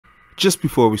just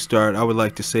before we start, I would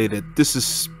like to say that this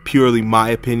is purely my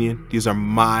opinion. These are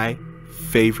my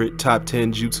favorite top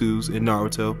 10 jutsus in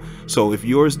Naruto. So if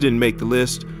yours didn't make the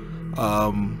list,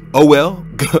 oh well,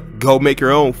 go make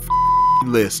your own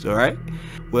list, alright?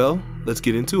 Well, let's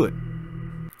get into it.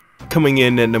 Coming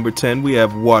in at number 10, we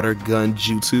have Water Gun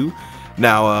Jutsu.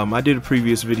 Now, I did a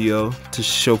previous video to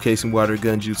showcasing Water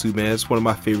Gun Jutsu, man. It's one of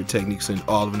my favorite techniques in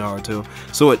all of Naruto,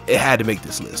 so it had to make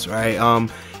this list, right?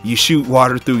 You shoot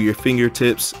water through your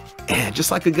fingertips, and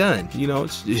just like a gun, you know.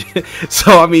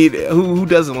 So, I mean, who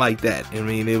doesn't like that? I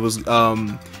mean, it was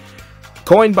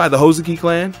coined by the Hozuki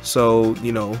clan, so,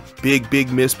 you know,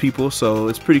 big miss people, so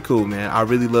it's pretty cool, man. I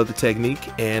really love the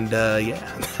technique, and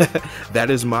yeah,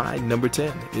 that is my number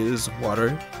 10, is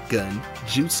Water Gun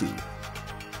Jutsu.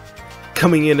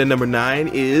 Coming in at number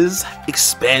 9 is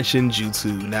Expansion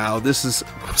Jutsu. Now, this is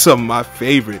some of my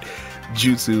favorite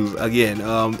jutsus. Again,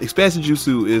 Expansion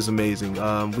Jutsu is amazing.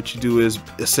 What you do is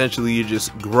essentially you're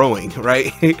just growing,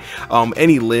 right?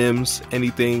 Any limbs,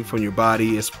 anything from your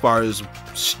body, as far as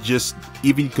just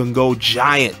even you can go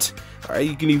giant. Alright,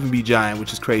 you can even be giant,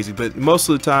 which is crazy. But most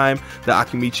of the time, the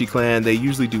Akimichi clan, they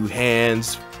usually do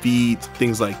hands, feet,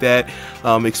 things like that.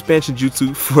 Expansion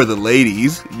jutsu for the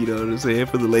ladies, you know what I'm saying?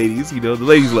 For the ladies, you know, the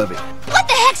ladies love it. What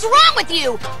the heck's wrong with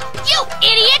you? You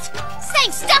idiot!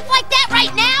 Saying stuff like that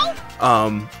right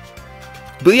now?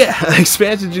 But yeah,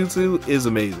 expansion jutsu is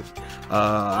amazing.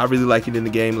 I really like it in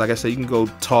the game. Like I said, you can go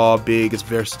tall, big, it's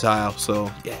versatile.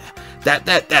 So yeah,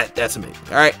 that's amazing.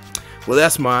 Alright, well,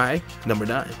 that's my number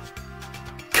 9.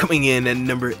 Coming in at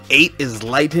number 8 is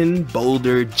Lightened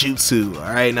Boulder Jutsu.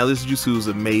 Alright, now this jutsu is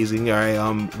amazing.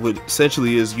 Alright, what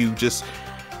essentially is you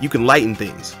can lighten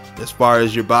things as far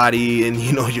as your body and,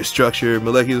 you know, your structure,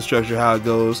 molecular structure, how it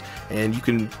goes, and you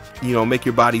can, you know, make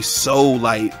your body so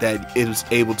light that it is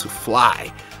able to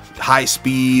fly high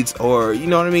speeds, or, you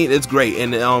know what I mean? It's great.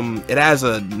 And it has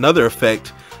another effect,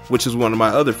 which is one of my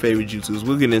other favorite jutsus.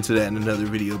 We'll get into that in another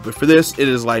video, but for this, it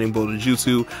is Lightened Boulder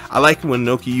Jutsu. I like when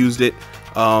Noki used it.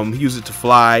 He used it to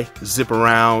fly, zip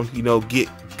around, you know, get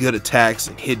good attacks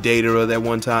and hit Datara that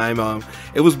one time.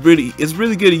 It's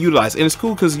really good to utilize, and it's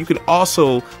cool because you can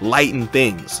also lighten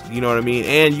things, you know what I mean,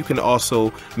 and you can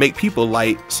also make people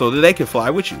light so that they can fly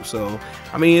with you. So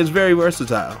I mean, it's very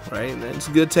versatile, right? And it's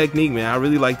a good technique, man. I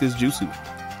really like this jutsu.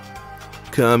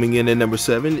 Coming in at number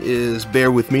 7 is,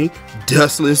 bear with me,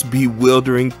 Dustless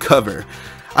Bewildering Cover.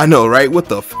 I know, right? What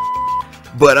the f?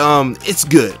 But it's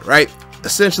good, right?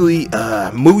 Essentially,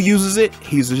 Mu uses it.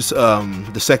 He's just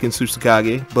the second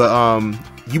Tsuchikage, but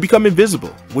you become invisible,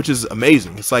 which is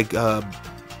amazing. It's like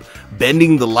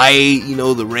bending the light, you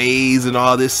know, the rays and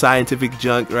all this scientific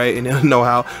junk, right? And I don't know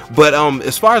how, but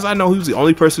as far as I know, he's the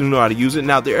only person who knows how to use it.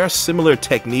 Now, there are similar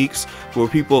techniques where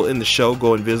people in the show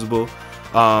go invisible.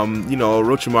 You know,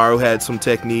 Orochimaru had some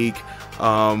technique.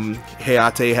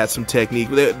 Hayate had some technique.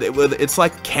 It's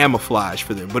like camouflage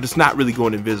for them, but it's not really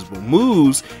going invisible.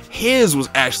 His was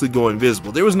actually going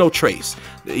invisible. There was no trace.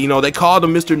 You know, they called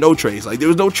him Mr. No Trace. Like, there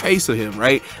was no trace of him,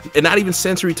 right? And not even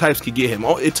sensory types could get him.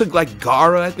 It took like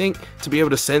Gaara, I think, to be able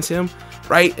to sense him,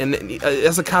 right? And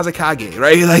that's a Kazekage,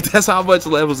 right? Like, that's how much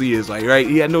levels he is, like, right?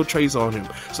 He had no trace on him.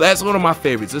 So that's one of my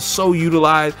favorites. It's so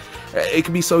utilized. It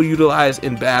can be so utilized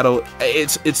in battle.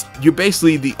 You're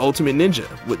basically the ultimate ninja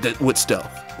with stealth,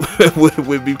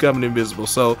 with becoming invisible.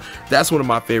 So that's one of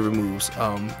my favorite moves.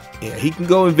 Yeah, he can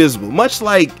go invisible, much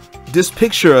like this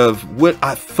picture of what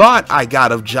I thought I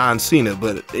got of John Cena,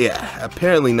 but yeah,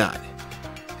 apparently not.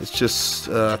 It's just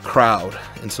a crowd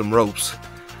and some ropes.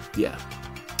 Yeah,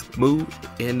 move,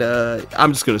 and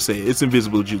I'm just gonna say it, it's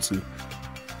invisible jutsu.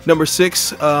 Number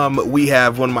 6, we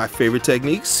have one of my favorite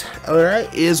techniques,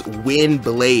 alright, is Wind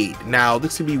Blade. Now,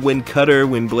 this could be Wind Cutter,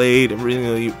 Wind Blade. I'm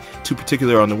really too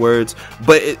particular on the words,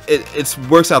 but it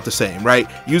works out the same, right?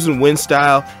 Using wind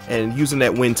style and using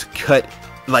that wind to cut,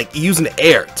 like using the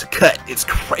air to cut. It's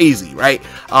crazy, right?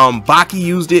 Baki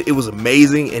used it. It was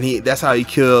amazing, and that's how he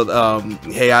killed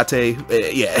Hayate.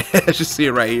 Yeah, just see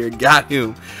it right here. Got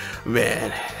him,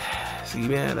 man. See,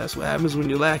 man, that's what happens when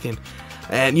you're lacking.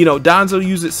 And, you know, Danzo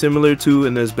used it similar to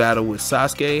in this battle with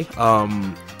Sasuke.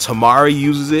 Tamari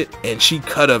uses it, and she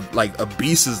cut a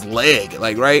beast's leg,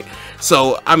 like, right?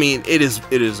 So, I mean, it is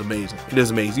amazing. It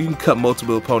is amazing. You can cut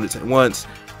multiple opponents at once.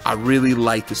 I really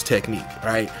like this technique,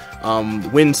 right?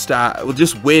 Wind style, well,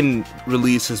 just wind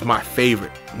release is my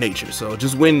favorite nature. So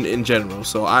just wind in general.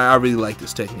 So I really like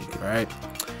this technique, right?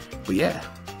 But yeah.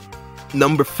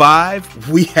 Number 5,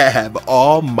 we have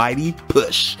Almighty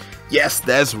Push. Yes,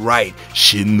 that's right,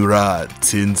 Shinra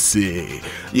Tensei.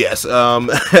 Yes,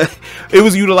 it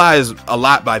was utilized a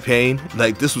lot by Pain.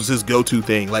 Like, this was his go-to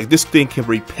thing. Like, this thing can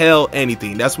repel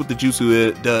anything. That's what the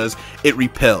jutsu does. It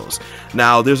repels.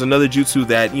 Now, there's another jutsu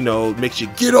that, you know, makes you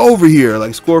get over here,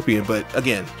 like Scorpion, but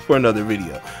again, for another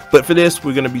video. But for this,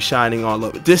 we're going to be shining all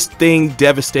over. This thing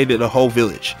devastated a whole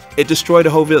village. It destroyed a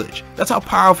whole village. That's how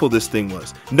powerful this thing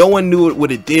was. No one knew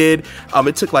what it did.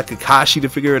 It took like Kakashi to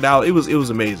figure it out. It was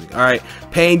amazing. All right,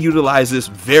 Pain utilized this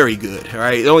very good. All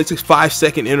right, it only took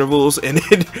 5-second intervals, and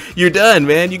then you're done,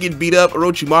 man. You get beat up.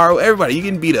 Orochimaru, everybody, you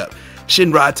getting beat up.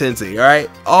 Shinra Tensei. All right,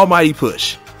 almighty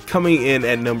push. Coming in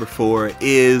at number 4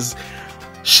 is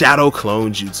Shadow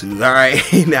Clone Jutsu. All right,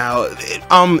 now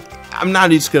I'm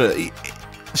not just gonna.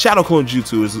 Shadow Clone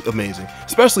Jutsu is amazing,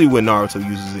 especially when Naruto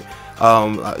uses it.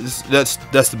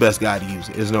 That's the best guy to use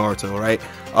it, is Naruto, right?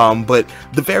 But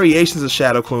the variations of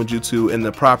Shadow Clone Jutsu and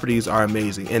the properties are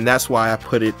amazing, and that's why I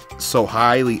put it so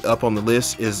highly up on the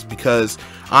list, is because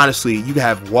honestly, you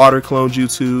have water clone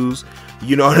jutsus,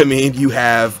 you know what I mean? You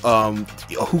have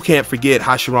who can't forget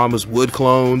Hashirama's wood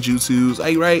clone jutsus,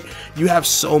 right? You have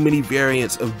so many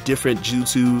variants of different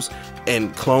jutsus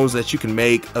and clones that you can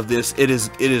make of this. It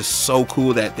is so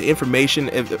cool that the information,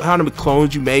 how many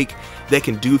clones you make that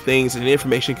can do things and the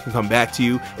information can come back to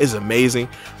you, is amazing.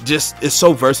 Just, it's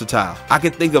so versatile. I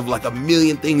could think of like a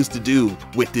million things to do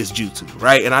with this jutsu,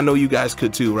 right? And I know you guys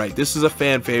could too, right? This is a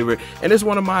fan favorite, and it's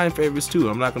one of my favorites too.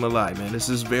 I'm not gonna lie, man. This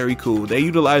is very cool. They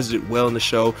utilized it well in the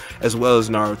show, as well as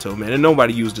Naruto, man, and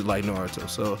nobody used it like Naruto.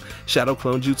 So Shadow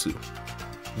Clone Jutsu.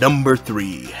 Number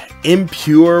 3,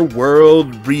 Impure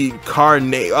World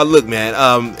Reincarnation. Look, man,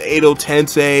 Edo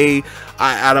Tensei,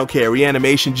 I don't care.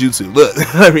 Reanimation Jutsu. Look,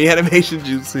 Reanimation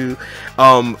Jutsu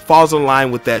falls in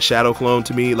line with that Shadow Clone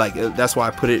to me. Like, that's why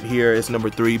I put it here as number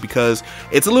 3, because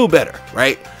it's a little better,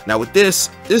 right? Now with this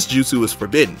jutsu is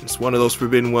forbidden. It's one of those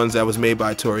forbidden ones that was made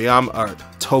by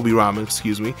Tobirama,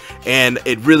 excuse me. And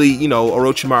it really, you know,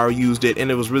 Orochimaru used it,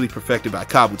 and it was really perfected by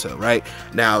Kabuto, right?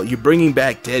 Now you're bringing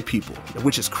back dead people,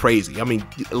 which is crazy. I mean,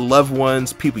 loved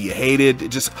ones, people you hated.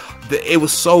 It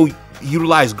was so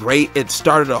utilized great. It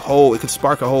started it could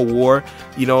spark a whole war,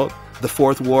 you know. The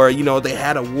Fourth War, you know, they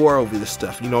had a war over this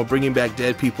stuff, you know, bringing back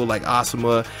dead people like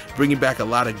Asuma, bringing back a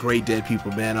lot of great dead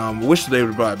people, man. I wish they would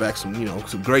have brought back some, you know,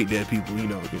 some great dead people, you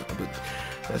know, but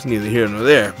that's neither here nor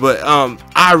there. But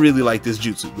I really like this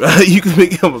jutsu. You can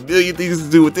make up a million things to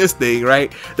do with this thing,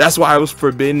 right? That's why it was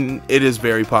forbidden. It is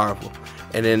very powerful.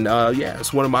 And then yeah,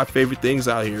 it's one of my favorite things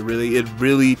out here. It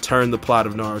really turned the plot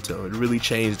of Naruto. It really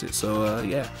changed it. So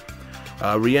yeah,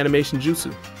 Reanimation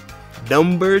Jutsu.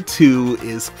 Number 2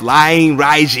 is Flying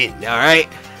Rajin. All right,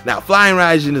 now Flying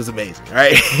Rajin is amazing. All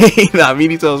right, now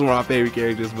Minito is one of my favorite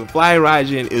characters, but Flying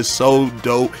Rajin is so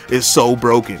dope. It's so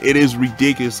broken. It is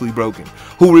ridiculously broken.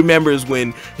 Who remembers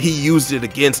when he used it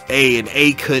against A and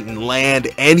A couldn't land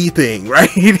anything, right?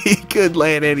 He couldn't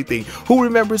land anything. Who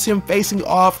remembers him facing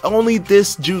off? Only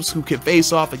this jutsu can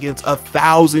face off against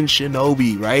 1,000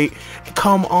 shinobi, right?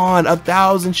 Come on,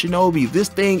 1,000 shinobi. This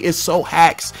thing is so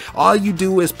hacks. All you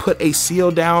do is put a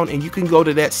seal down, and you can go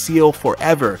to that seal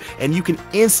forever, and you can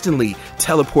instantly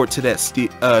teleport to that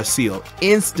seal.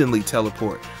 Instantly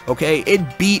teleport. Okay,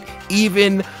 it beat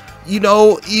even, you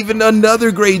know, even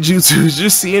another great jutsu you're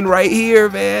seeing right here,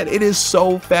 man. It is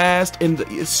so fast, and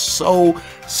it's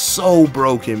so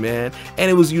broken, man,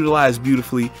 and it was utilized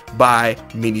beautifully by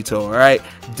Minito. All right,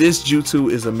 this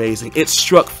jutsu is amazing. It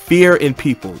struck fear in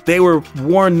people. They were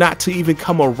warned not to even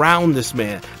come around this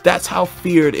man. That's how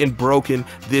feared and broken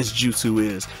this jutsu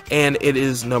is, and it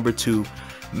is number 2.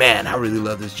 Man, I really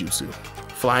love this jutsu,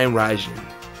 Flying Rajin.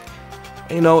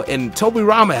 You know, and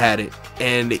Tobirama had it,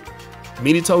 and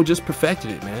Minito just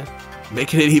perfected it, man,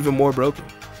 making it even more broken.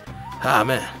 Ah,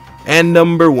 man. And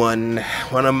number 1,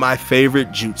 one of my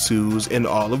favorite jutsus in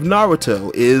all of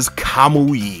Naruto is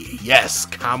Kamui. Yes,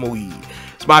 Kamui.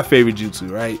 It's my favorite jutsu,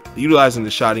 right? Utilizing the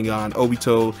Sharingan,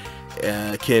 Obito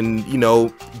can, you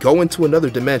know, go into another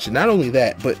dimension. Not only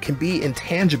that, but can be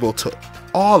intangible to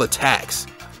all attacks.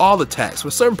 All attacks.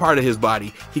 With a certain part of his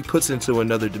body, he puts into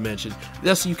another dimension.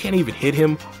 Thus, you can't even hit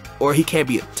him, or he can't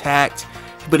be attacked,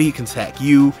 but he can attack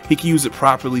you. He can use it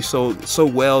properly so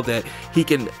well that he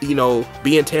can, you know,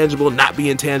 be intangible, not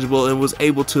be intangible, and was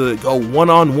able to go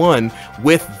one-on-one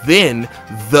with then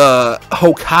the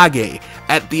Hokage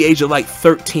at the age of like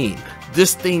 13.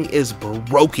 This thing is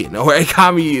broken. Alright,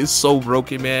 Kamui is so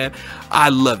broken, man. I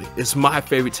love it. It's my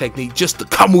favorite technique. Just the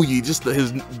Kamui, just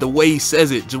the way he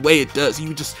says it, the way it does.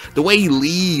 The way he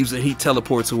leaves and he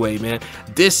teleports away, man.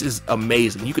 This is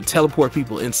amazing. You could teleport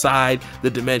people inside the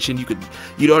dimension.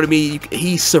 You know what I mean?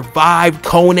 He survived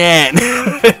Conan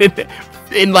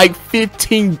in like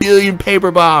 15 billion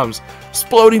paper bombs,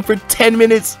 exploding for 10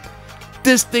 minutes.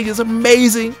 This thing is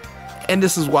amazing, and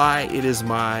this is why it is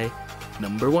my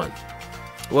 #1.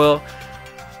 Well,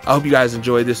 I hope you guys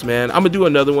enjoyed this, man. I'm gonna do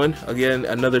another one again,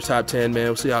 another top 10, man.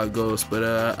 We'll see how it goes, but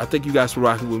I thank you guys for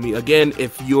rocking with me again.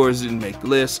 If yours didn't make the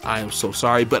list, I am so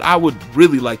sorry, but I would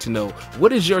really like to know,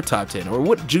 what is your top 10, or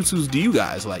what jutsus do you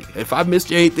guys like? If I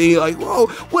missed anything, like, whoa,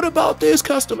 what about this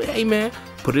custom? Hey, man,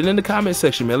 put it in the comment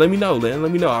section, man. Let me know, man.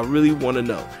 Let me know. I really want to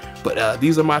know. But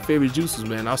these are my favorite jutsus,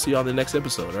 man. I'll see y'all in the next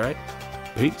episode. All right,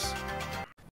 peace.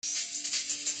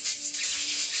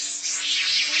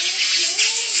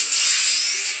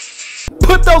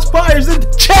 Put those fires in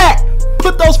the chat.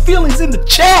 Put those feelings in the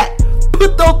chat.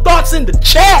 Put those thoughts in the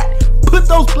chat. Put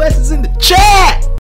those blessings in the chat.